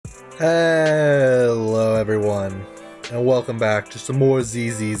Hello everyone, and welcome back to some more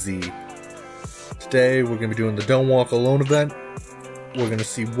ZZZ. Today we're going to be doing the Don't Walk Alone event. We're going to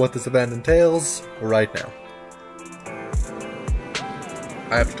see what this event entails right now.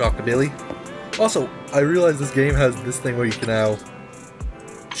 I have to talk to Billy. Also, I realize this game has this thing where you can now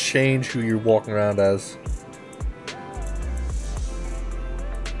change who you're walking around as.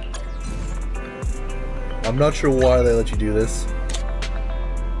 I'm not sure why they let you do this.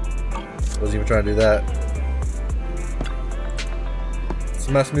 Wasn't even trying to do that.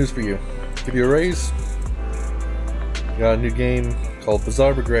 Some massive news for you. Give you a raise. You got a new game called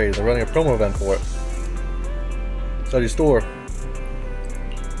Bizarre Brigade. They're running a promo event for it. It's at your store.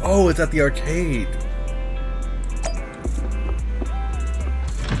 Oh, it's at the arcade.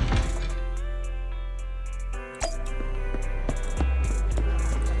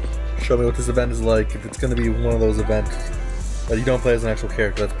 Show me what this event is like. If it's going to be one of those events that you don't play as an actual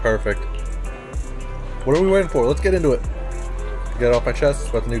character, that's perfect. What are we waiting for? Let's get into it. Get it off my chest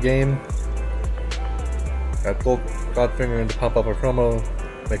about the new game. Got Godfinger in to pump up our promo.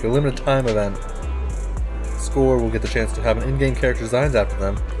 Make a limited time event. Score will get the chance to have an in-game character designs after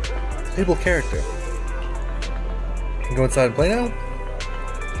them. Playable character. Can go inside and play now?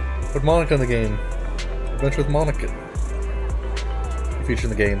 Put Monica in the game. Adventure with Monica. You feature in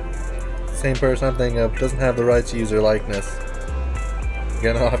the game. Same person I'm thinking of doesn't have the rights to use her likeness.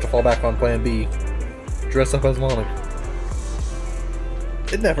 Again, I'll have to fall back on plan B. Dress up as Monica.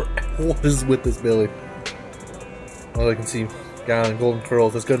 It never was with this Billy. All I can see, gown and golden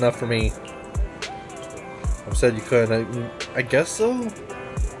curls. That's good enough for me. I've said you could. I guess so.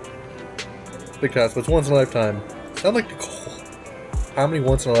 Big task, but it's once in a lifetime. Sound like Nicole. How many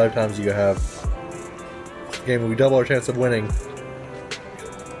once in a lifetimes do you have? This game will be double our chance of winning.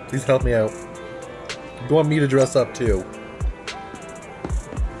 Please help me out. You want me to dress up too?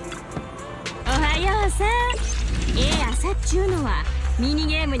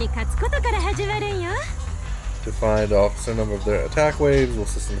 To find officer number of their attack waves, will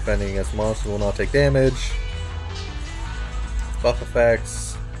assist in defending against monsters who will not take damage. Buff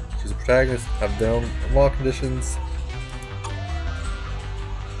effects. Choose a protagonist, have their own unlock conditions.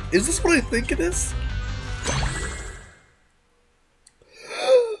 Is this what I think it is?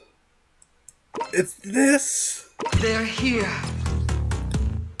 It's this! They're here!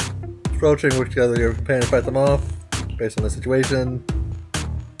 Approaching, work together with your companion to fight them off, based on the situation.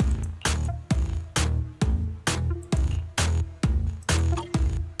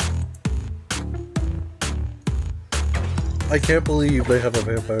 I can't believe they have a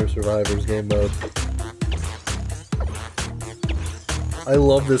Vampire Survivors game mode. I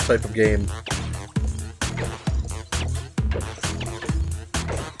love this type of game.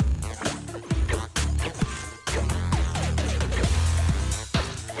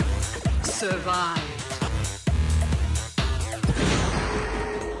 Survive.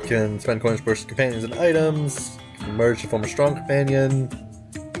 You can spend coins to purchase companions and items. You can merge to form a strong companion.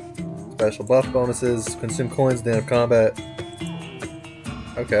 Special buff bonuses. Consume coins at the end of combat.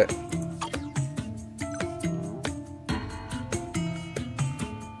 Okay.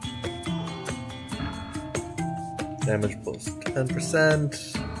 Damage plus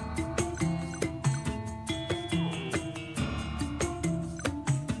 10%.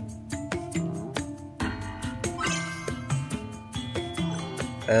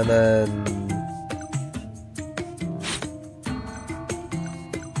 And then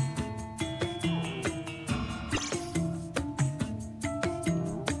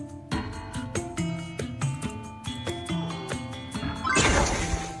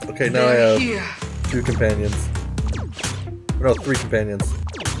okay, now I have 2 companions. No, 3 companions.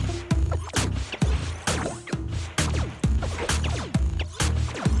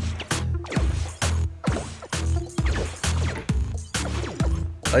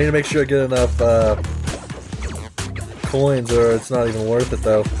 I need to make sure I get enough coins or it's not even worth it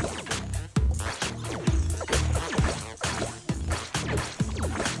though.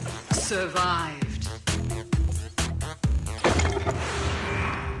 Survived.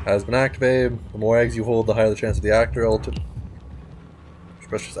 Has been activated. The more eggs you hold, the higher the chance of the actor ultimate.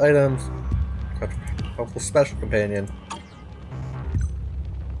 Precious items. Helpful special companion.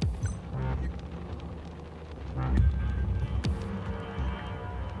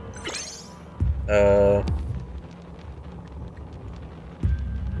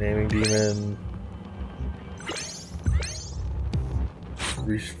 Naming demon.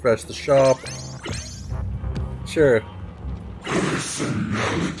 Refresh the shop. Sure.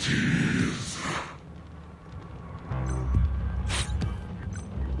 Personalities.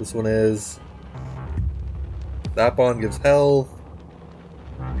 This one is... That bond gives health.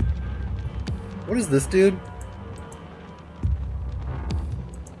 What is this, dude?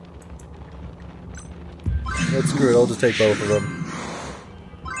 Let's screw it, I'll just take both of them.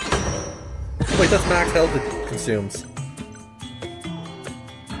 Wait, that's max health it consumes.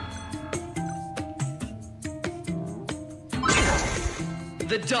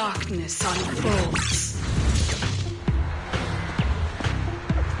 The darkness unfolds.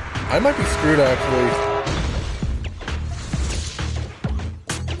 I might be screwed, actually.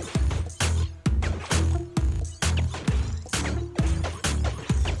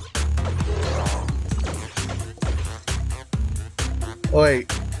 Oh,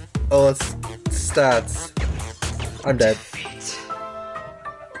 wait. Oh, that's stats. I'm dead.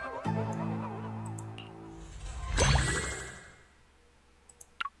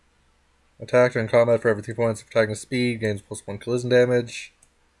 Attack during combat for every 2 points of protagonist speed, gains +1 collision damage.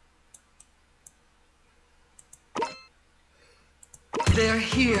 They're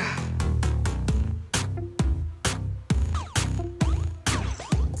here.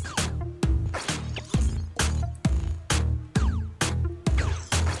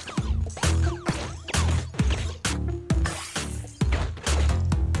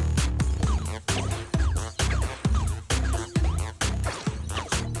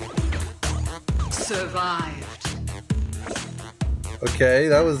 Survived. Okay,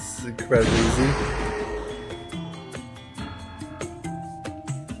 that was incredibly easy.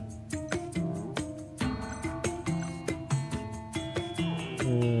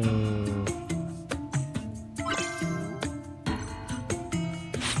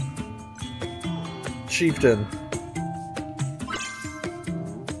 Chieftain.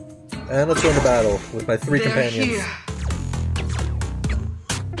 And let's go into battle with my 3 companions. Here.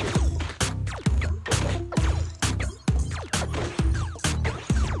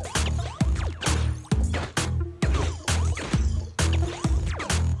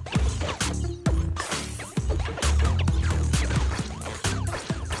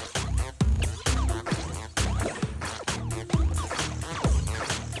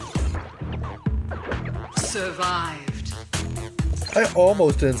 Survived. I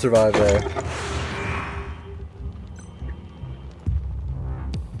almost didn't survive there.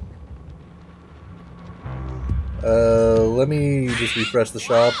 Let me just refresh the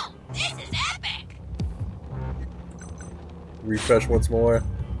shop. This is epic. Refresh once more.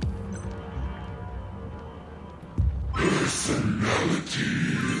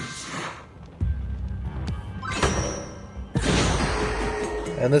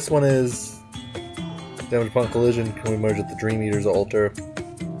 And this one is damage upon collision. Can we merge with the Dream Eater's altar?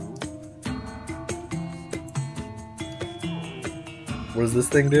 What does this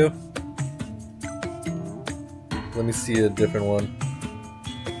thing do? Let me see a different one.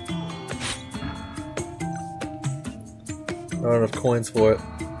 I don't have enough coins for it.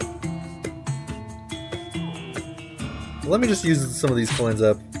 Let me just use some of these coins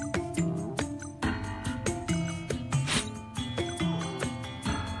up.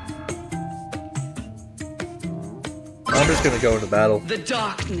 I'm just gonna go into battle. The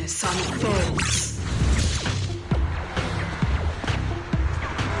darkness unfolds.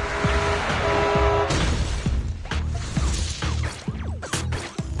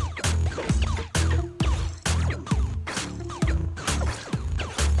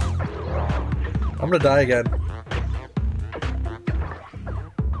 I'm gonna die again.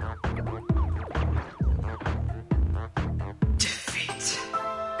 Defeat.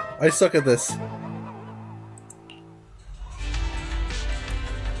 I suck at this.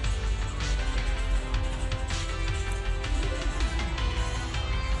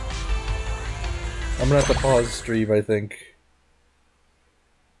 I'm gonna have to pause the stream, I think.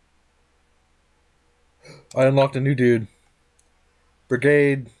 I unlocked a new dude.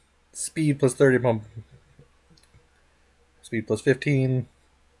 Brigade, speed plus 30 pump. Speed plus 15.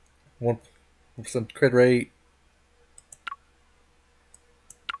 1% crit rate.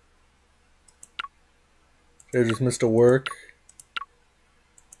 I just missed a work.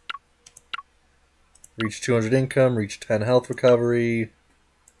 Reach 200 income, reach 10 health recovery.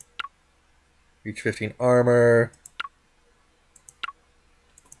 Reach 15 armor.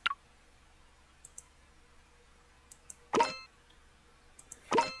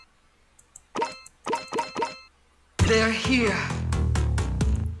 They're here.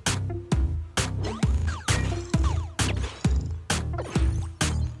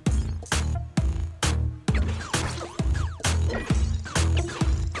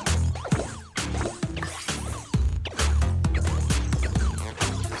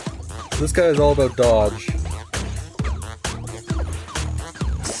 This guy is all about dodge.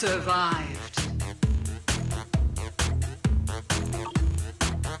 Survived.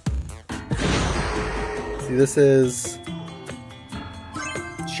 See, this is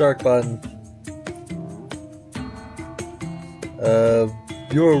shark button.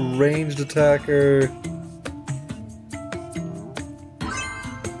 You're a ranged attacker.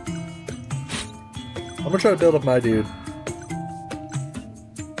 I'm gonna try to build up my dude.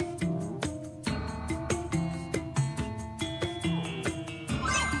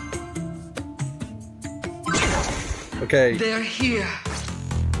 Okay. They're here.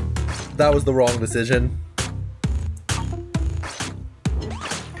 That was the wrong decision.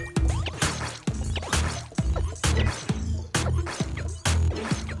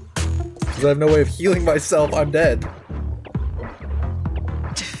 Because I have no way of healing myself, I'm dead.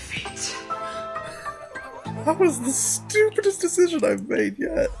 Defeat. That was the stupidest decision I've made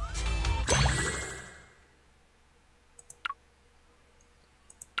yet.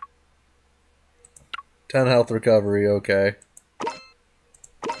 Ten health recovery, okay.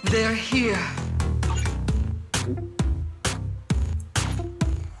 They're here.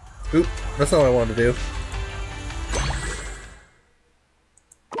 Oop, that's not what I wanted to do.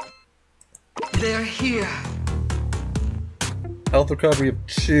 They're here. Health recovery of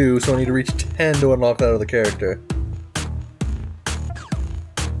 2, so I need to reach 10 to unlock that other character.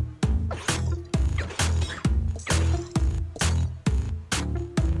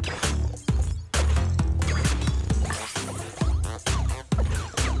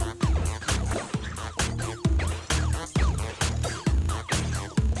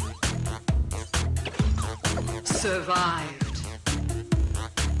 Survived.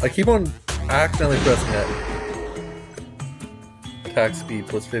 I keep on accidentally pressing it. Attack speed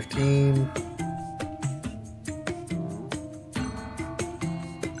plus 15.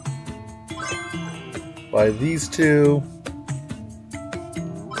 By these two.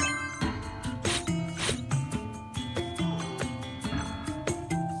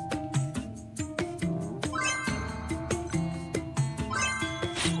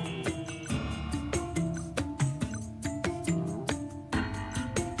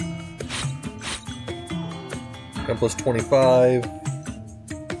 And plus 25.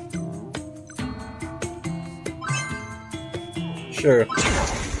 Sure.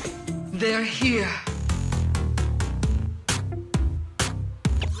 They're here.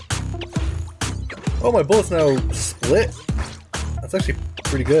 Oh, my bullets now split? That's actually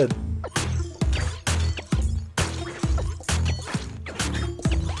pretty good.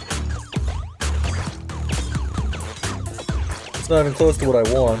 It's not even close to what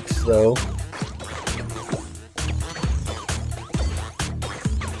I want, though.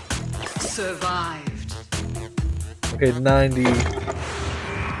 Survived. Okay, 90.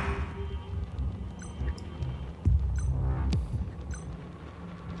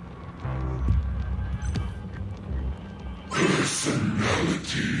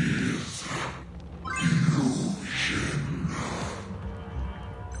 Personalities. Illusion.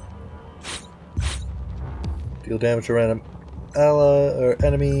 Deal damage to random ally or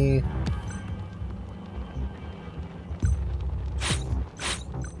enemy.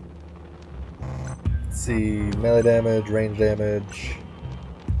 Let's see, melee damage, range damage.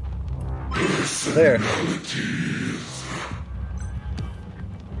 There.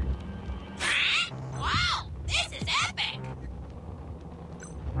 Wow, this is epic.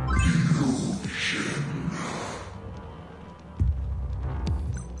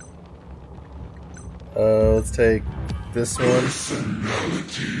 Let's take this one.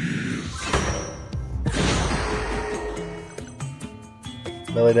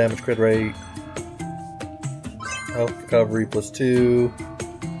 Melee damage, crit rate. Health recovery plus 2.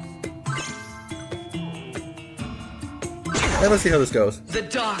 And let's see how this goes. The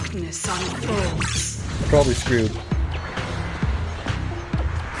darkness unfolds. I'm probably screwed.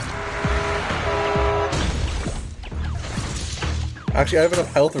 Actually, I have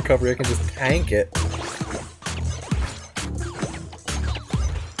enough health recovery, I can just tank it.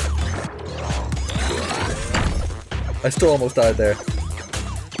 I still almost died there.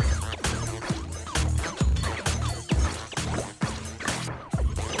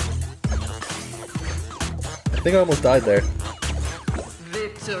 I think I almost died there.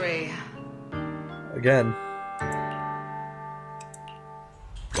 Victory. Again.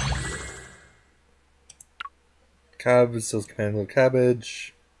 Cabbage, so command little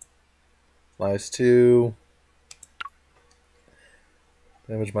cabbage. -2.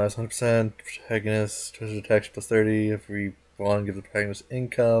 Damage minus 100%. Protagonist, treasure detection plus 30. Every one gives the protagonist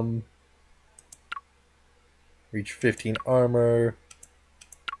income. Reach 15 armor.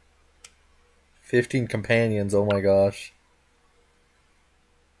 15 companions, oh my gosh.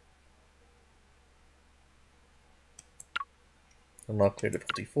 Unlock clear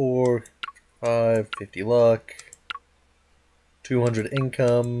difficulty 4. 50 luck, 200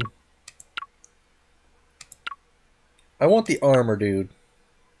 income. I want the armor, dude.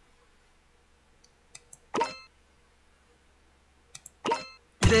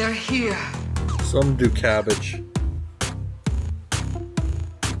 They're here. So I'm gonna do cabbage.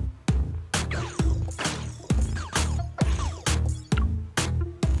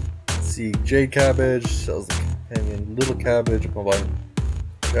 Let's see, jade cabbage sells the companion, little cabbage. I'm gonna buy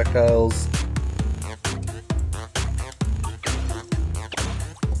projectiles.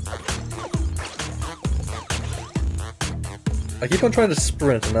 I keep on trying to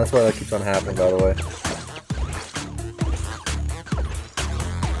sprint, and that's why that keeps on happening, by the way.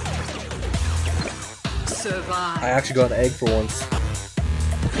 Survive. I actually got an egg for once.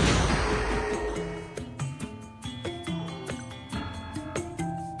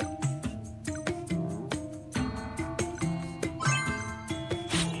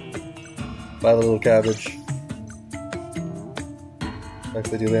 Buy the little cabbage. Next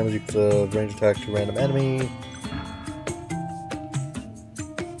they deal damage, you can range attack to a random enemy.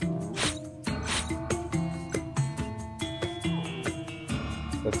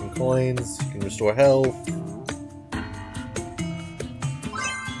 Got some coins, you can restore health.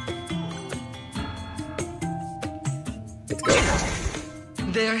 Let's go.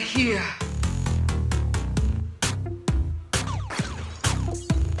 They're here.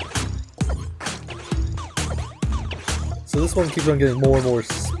 So this one keeps on getting more and more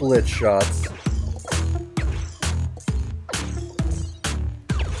split shots.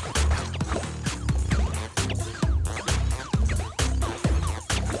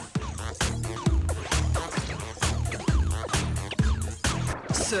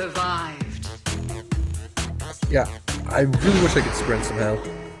 Survived. Yeah, I really wish I could sprint somehow.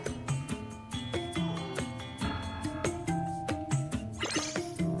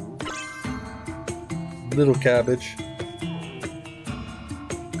 Little cabbage.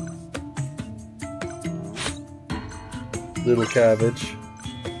 Little cabbage.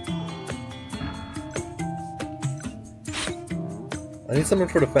 I need something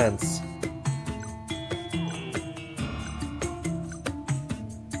for defense.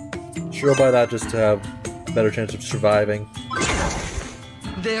 Sure, I'll buy that just to have a better chance of surviving.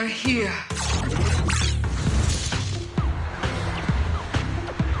 They're here.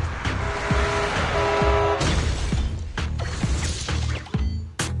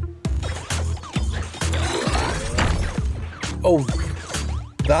 Oh,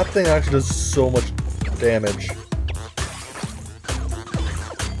 that thing actually does so much damage.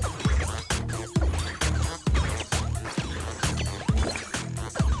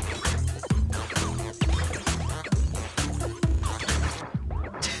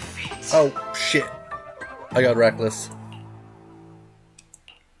 Oh, shit. I got reckless.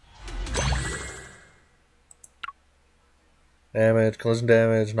 Damage, collision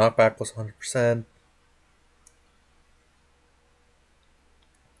damage, knockback plus 100%.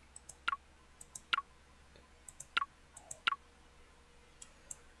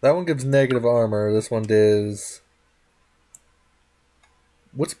 That one gives negative armor. This one does...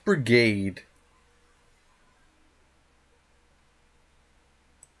 What's brigade?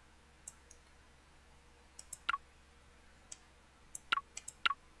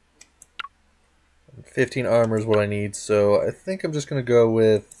 $15 armor is what I need, so I think I'm just gonna go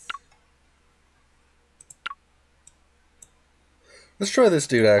with... Let's try this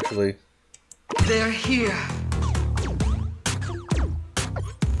dude, actually. They're here.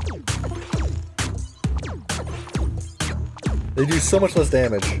 They do so much less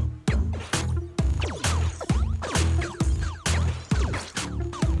damage.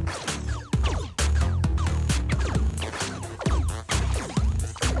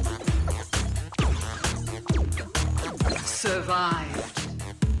 Survived.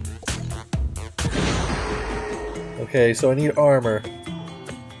 Okay, so I need armor.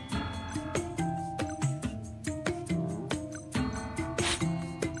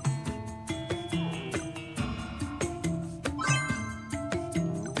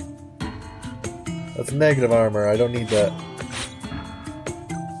 That's negative armor, I don't need that.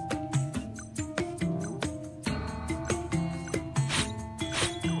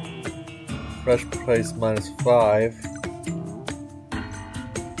 Fresh price -5.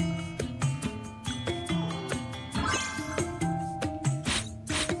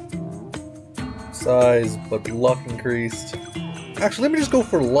 Size, but luck increased. Actually, let me just go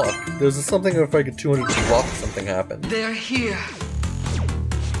for luck. There's something if I get 200 luck, something happens. They're here.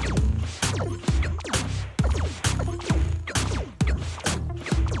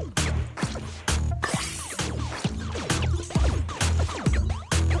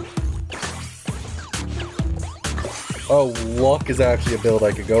 Oh, luck is actually a build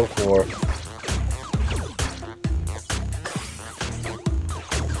I could go for.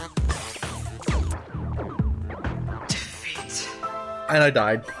 Defeat. And I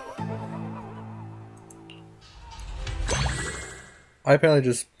died. I apparently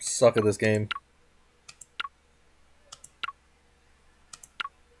just suck at this game.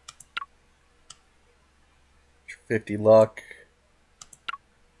 $50 luck.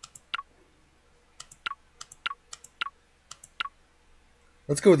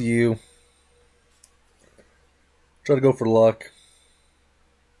 Let's go with you. Try to go for luck.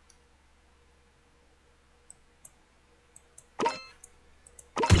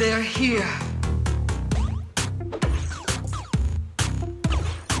 They're here.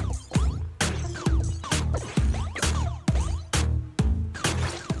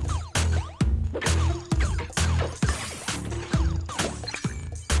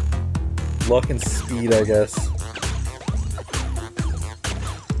 Luck and speed, I guess.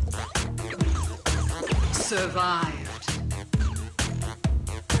 Survived.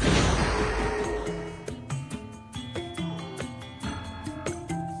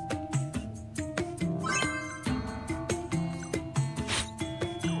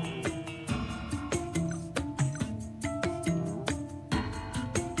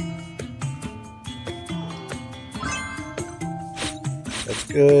 That's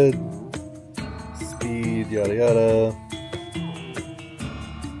good. Speed, yada yada.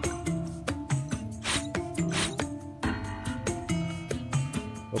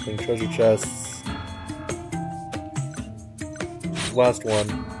 Opening treasure chests. Last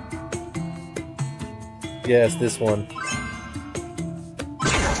one. Yes, this one.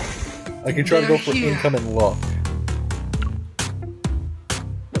 I can try to go for income and luck.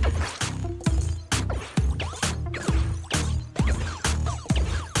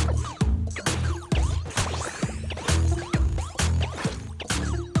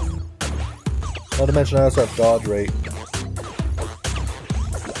 Not to mention I also have dodge rate.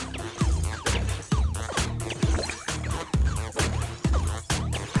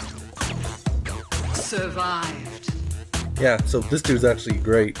 Survived. Yeah, so this dude's actually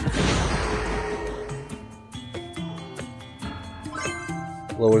great.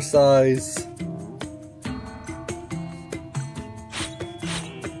 Lower size.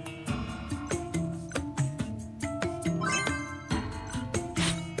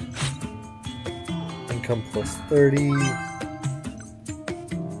 Income plus 30.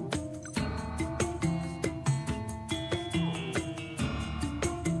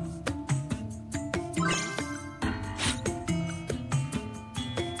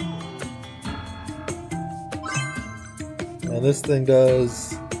 And this thing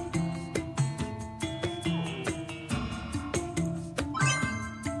does...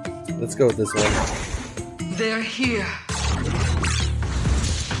 Let's go with this one. They're here.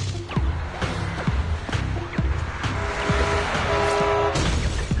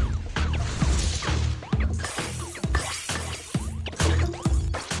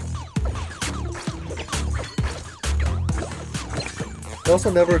 It also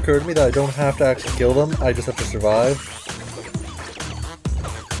never occurred to me that I don't have to actually kill them, I just have to survive.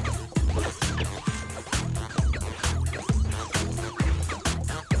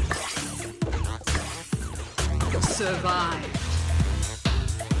 Survived.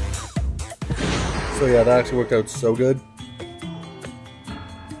 So yeah, that actually worked out so good.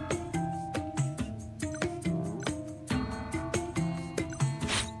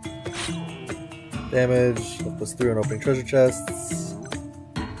 Damage, help us through and opening treasure chests.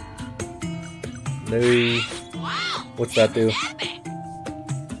 No. What's that do?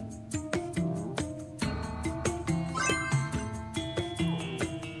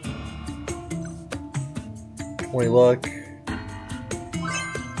 $20 luck.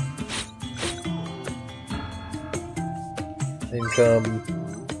 Income.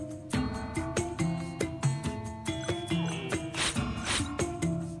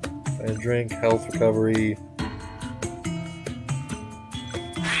 And drink, health recovery.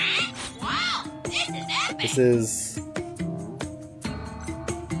 Wow, this is epic. This is...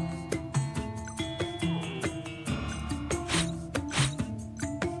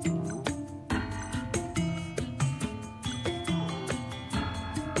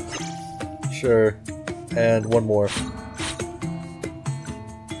 Sure. And one more.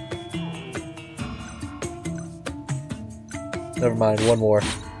 Never mind, one more.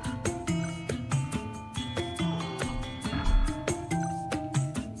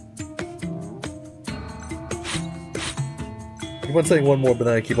 I keep on saying one more, but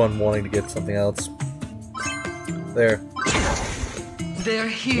then I keep on wanting to get something else. There. They're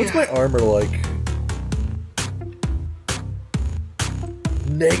here. What's my armor like?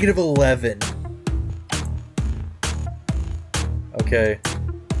 -11. Okay.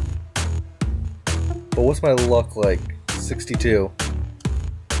 But what's my luck like? 62.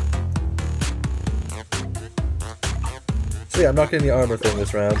 So yeah, I'm not getting the armor thing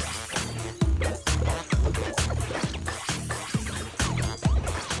this round.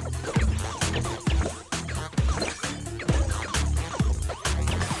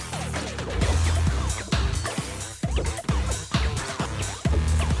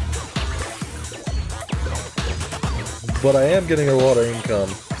 But I am getting a lot of income.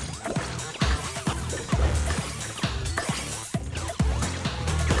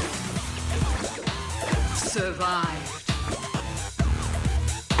 Survived.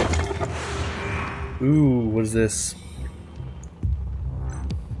 Ooh, what is this?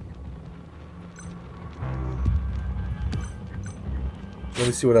 Let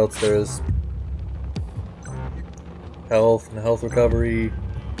me see what else there is. Health and health recovery.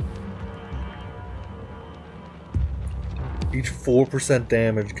 Each 4%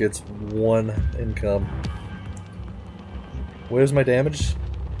 damage gets 1 income. Where's my damage?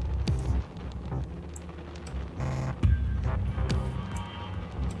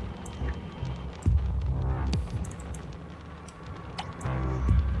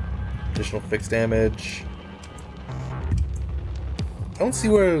 Additional fixed damage. I don't see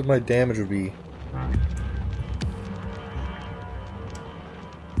where my damage would be.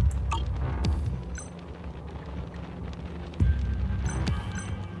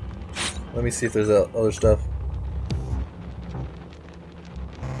 Let me see if there's other stuff.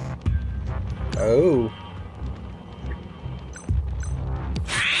 Oh.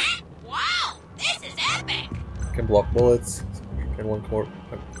 Wow, this is epic! Can block bullets. Can one core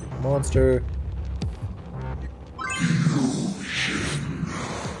monster.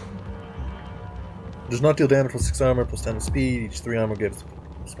 Does not deal damage with 6 armor plus 10 speed. Each 3 armor gives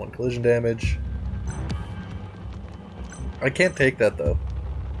plus 1 collision damage. I can't take that though.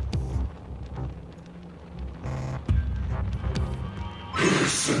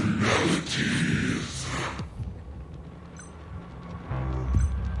 Personalities.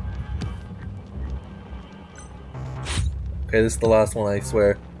 Okay, this is the last one, I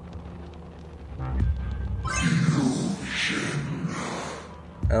swear.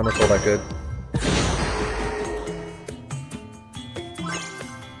 I don't know if it's all that good.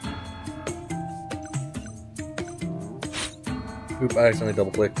 Oop, I accidentally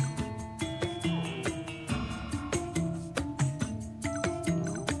double clicked.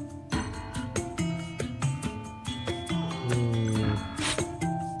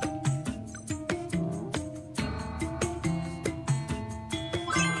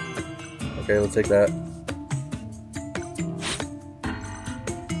 Okay, let's take that.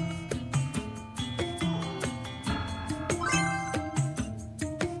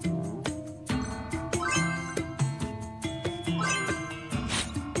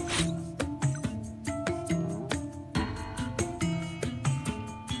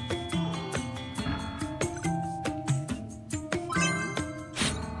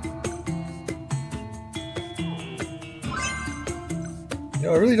 You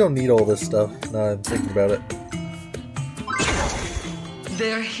know, I really don't need all this stuff now that I'm thinking about it.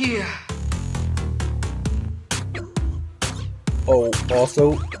 They're here. Oh,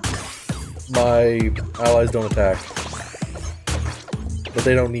 also, my allies don't attack. But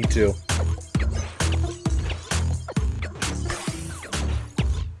they don't need to.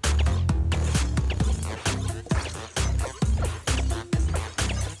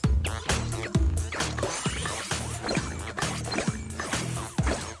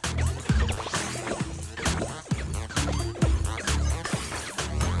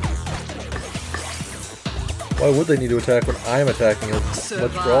 Why would they need to attack when I'm attacking as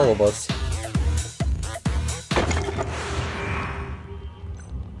much for all of us?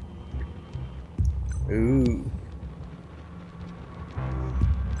 Ooh.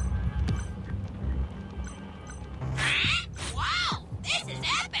 Wow, this is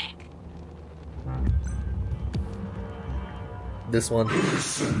epic! This one.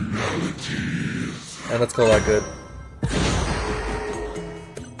 And let's call that good.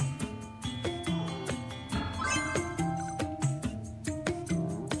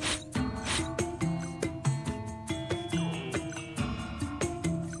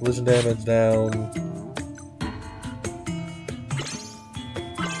 Collision damage down.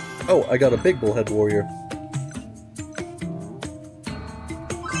 Oh, I got a big bullhead warrior.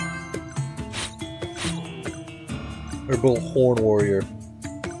 Or bullhorn warrior.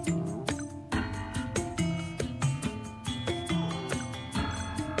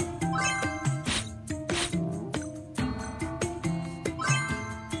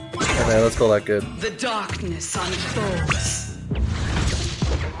 Yeah, let's call that good. The darkness unfolds.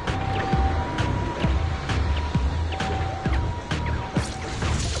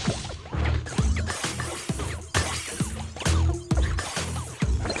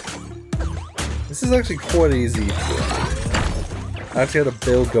 This is actually quite easy. I actually had a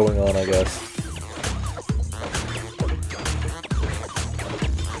build going on, I guess.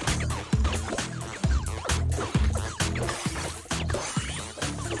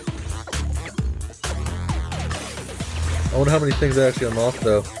 I wonder how many things I actually unlocked,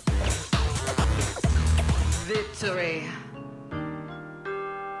 though. Victory.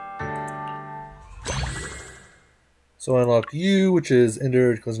 So I unlocked you, which is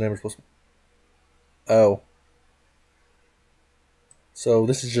endured close damage plus. Oh. So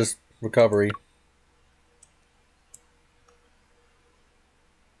this is just recovery.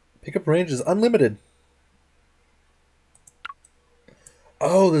 Pickup range is unlimited.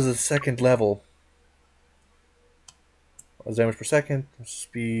 Oh, there's a second level. Damage per second,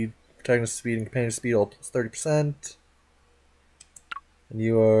 speed, protagonist speed, and companion speed all plus 30%. And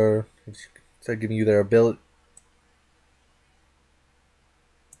you are, instead of giving you their ability.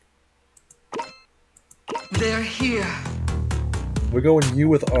 They're here. We're going you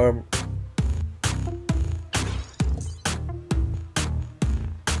with arm.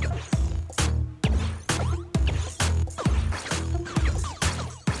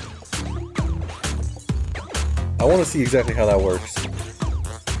 I want to see exactly how that works.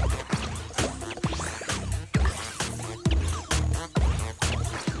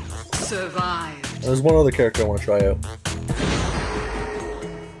 Survived. There's one other character I want to try out.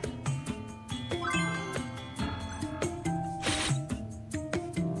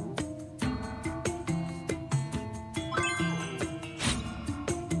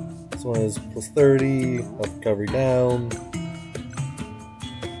 This one is plus 30, health recovery down.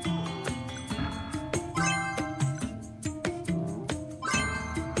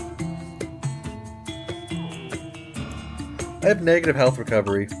 I have negative health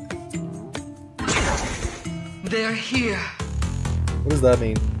recovery. They're here. What does that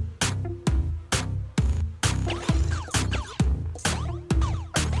mean?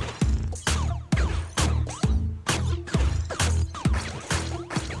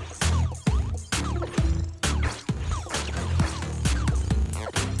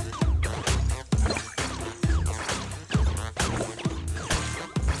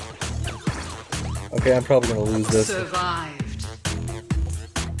 Okay, I'm probably gonna lose this. Survived.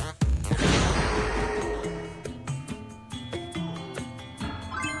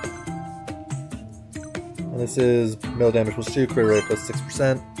 And this is melee damage plus 2, crit rate plus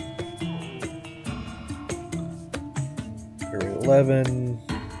 6%. Crit rate 11.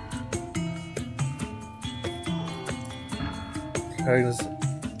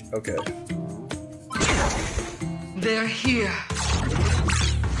 Okay. They're here.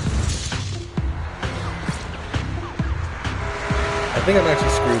 I think I'm actually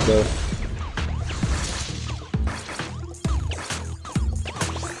screwed though.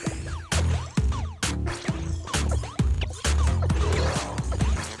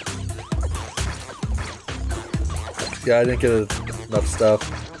 Yeah, I didn't get enough stuff.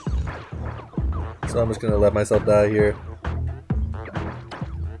 So I'm just gonna let myself die here.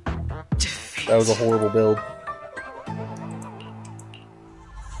 That was a horrible build.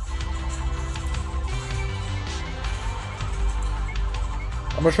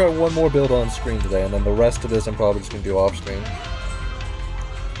 I'm gonna try one more build on screen today, and then the rest of this I'm probably just gonna do off screen.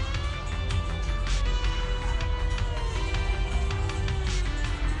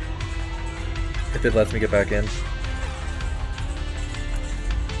 If it lets me get back in.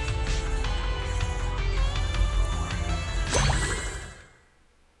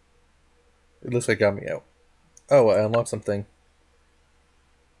 It looks like it got me out. Oh, I unlocked something.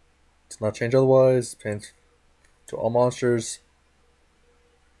 Does not change otherwise. Change to all monsters.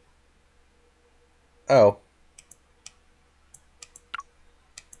 Oh.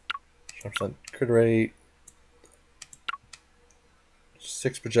 100% crit rate.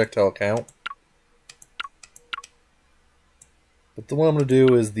 6 projectile count. But the one I'm going to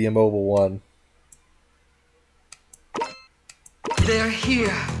do is the immobile one. They're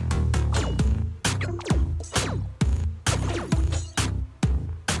here.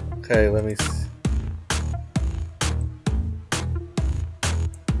 Okay, let me see.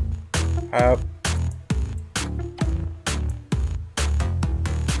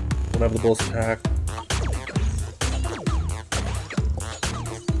 Don't have the bull's attack.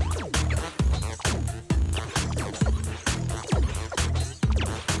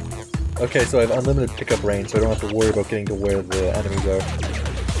 Okay, so I have unlimited pickup range, so I don't have to worry about getting to where the enemies are.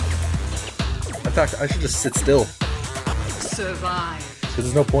 In fact, I should just sit still. Survive. Because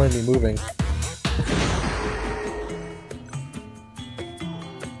there's no point in me moving.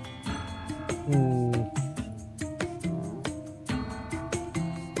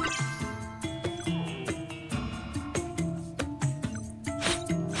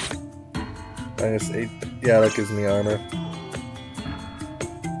 -8. Yeah, that gives me armor.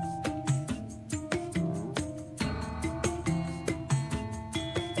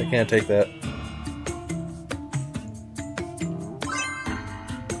 I can't take that.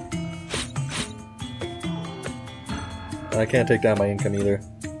 I can't take down my income either.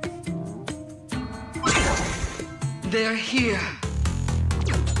 They're here.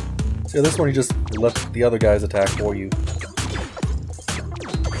 So this one you just let the other guys attack for you.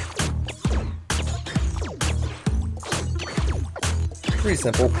 Pretty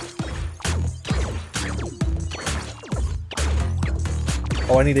simple.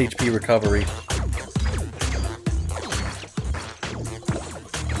 Oh, I need HP recovery.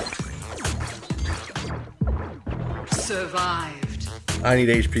 Survived. I need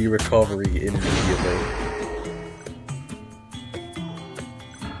HP recovery immediately.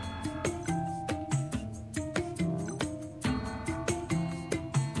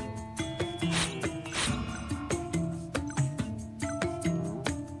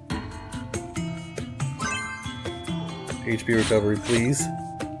 HP recovery, please.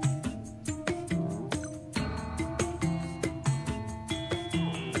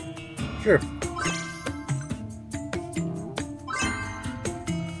 Sure.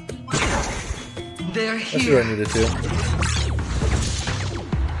 They're That's what I here. needed to.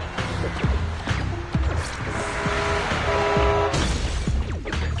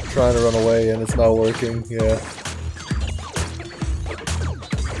 Trying to run away and it's not working, yeah.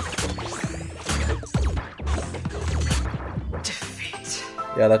 Defeat.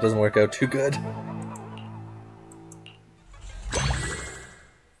 Yeah, that doesn't work out too good.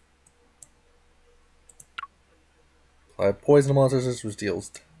 Apply poison to monsters, which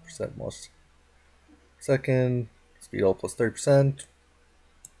deals 10% most. Second, speed all plus 30%.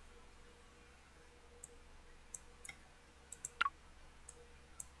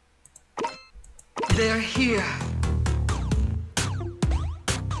 They're here.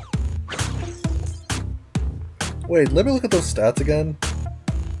 Wait, let me look at those stats again.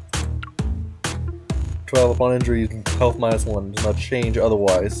 12 upon injury, health -1, does not change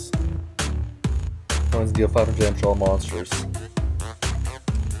otherwise. Coins deal 500 damage to all monsters.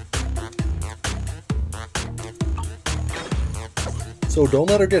 So don't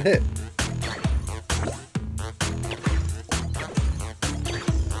let her get hit.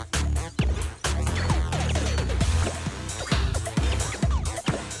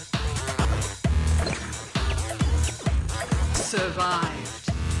 Survived.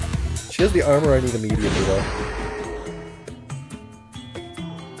 She has the armor I need immediately though.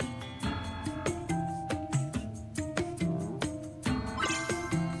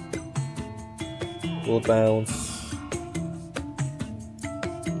 Bullet bounce.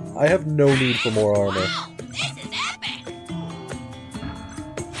 I have no need for more armor. Wow, this is epic.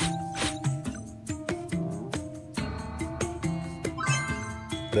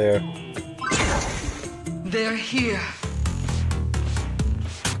 There. They're here.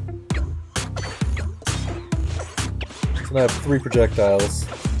 So now I have 3 projectiles.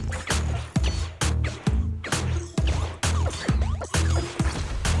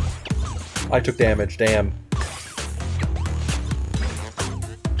 I took damage, damn.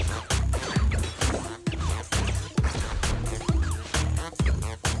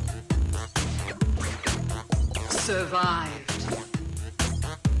 Survived.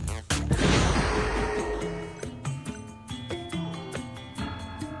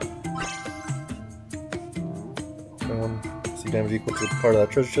 See damage equal to part of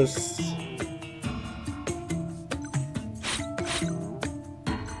that treasure chest.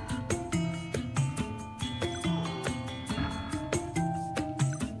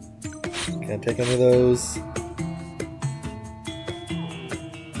 Can't take any of those.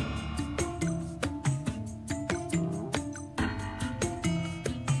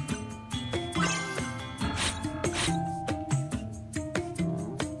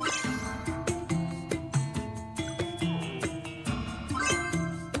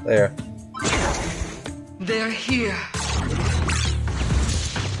 There. They're here.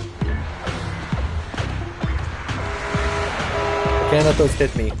 I can't let those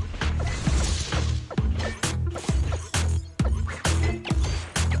hit me.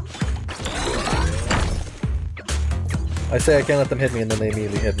 I say I can't let them hit me and then they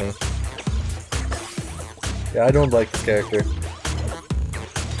immediately hit me. Yeah, I don't like this character.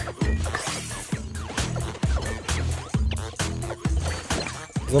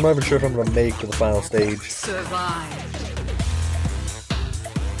 Because I'm not even sure if I'm going to make to the final stage. Survive.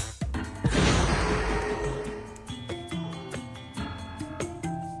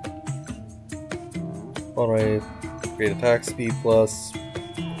 Alright, great attack speed plus.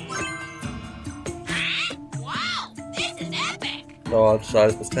 Wow, this is epic! Dodge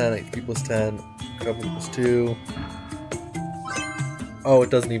size plus 10, HP plus 10, cover plus 2. Oh, it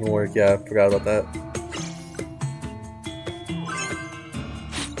doesn't even work. Yeah, I forgot about that.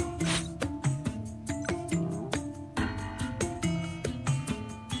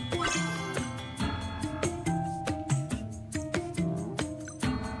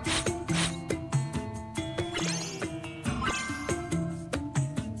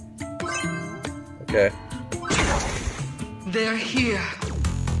 Okay. They're here.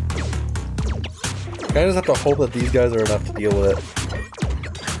 I just have to hope that these guys are enough to deal with it.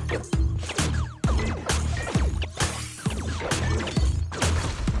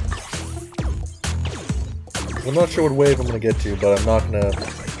 I'm not sure what wave I'm going to get to, but I'm not going to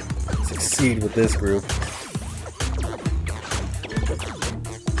succeed with this group.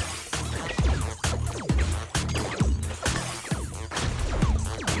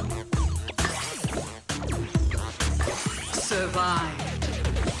 Survive.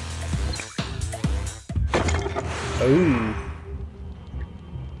 Ooh.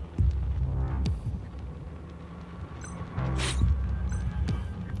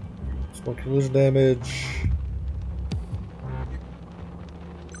 Small collision damage.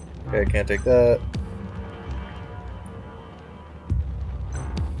 Okay, I can't take that.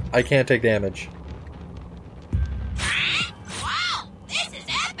 I can't take damage. Wow, this is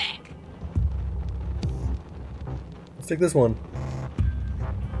epic! Let's take this one.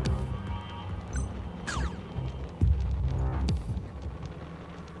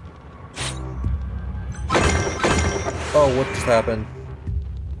 Oh, what just happened?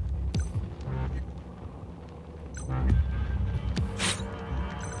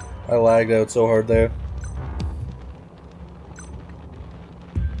 I lagged out so hard there.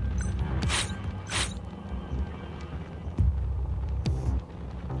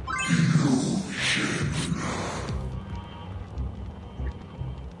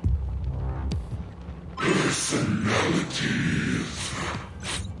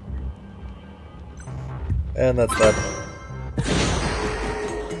 And that's that.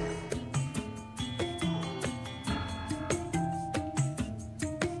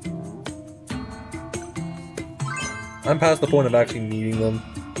 I'm past the point of actually needing them.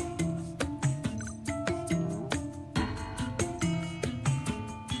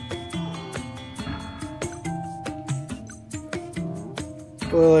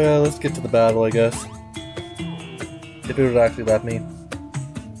 Well, yeah, let's get to the battle, I guess. If it would actually let me.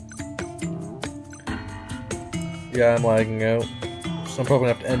 Yeah, I'm lagging out, so I'm probably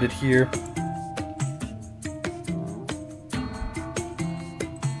gonna have to end it here.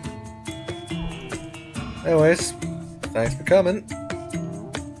 Anyways, thanks for coming.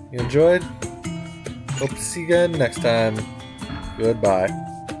 You enjoyed? Hope to see you again next time. Goodbye.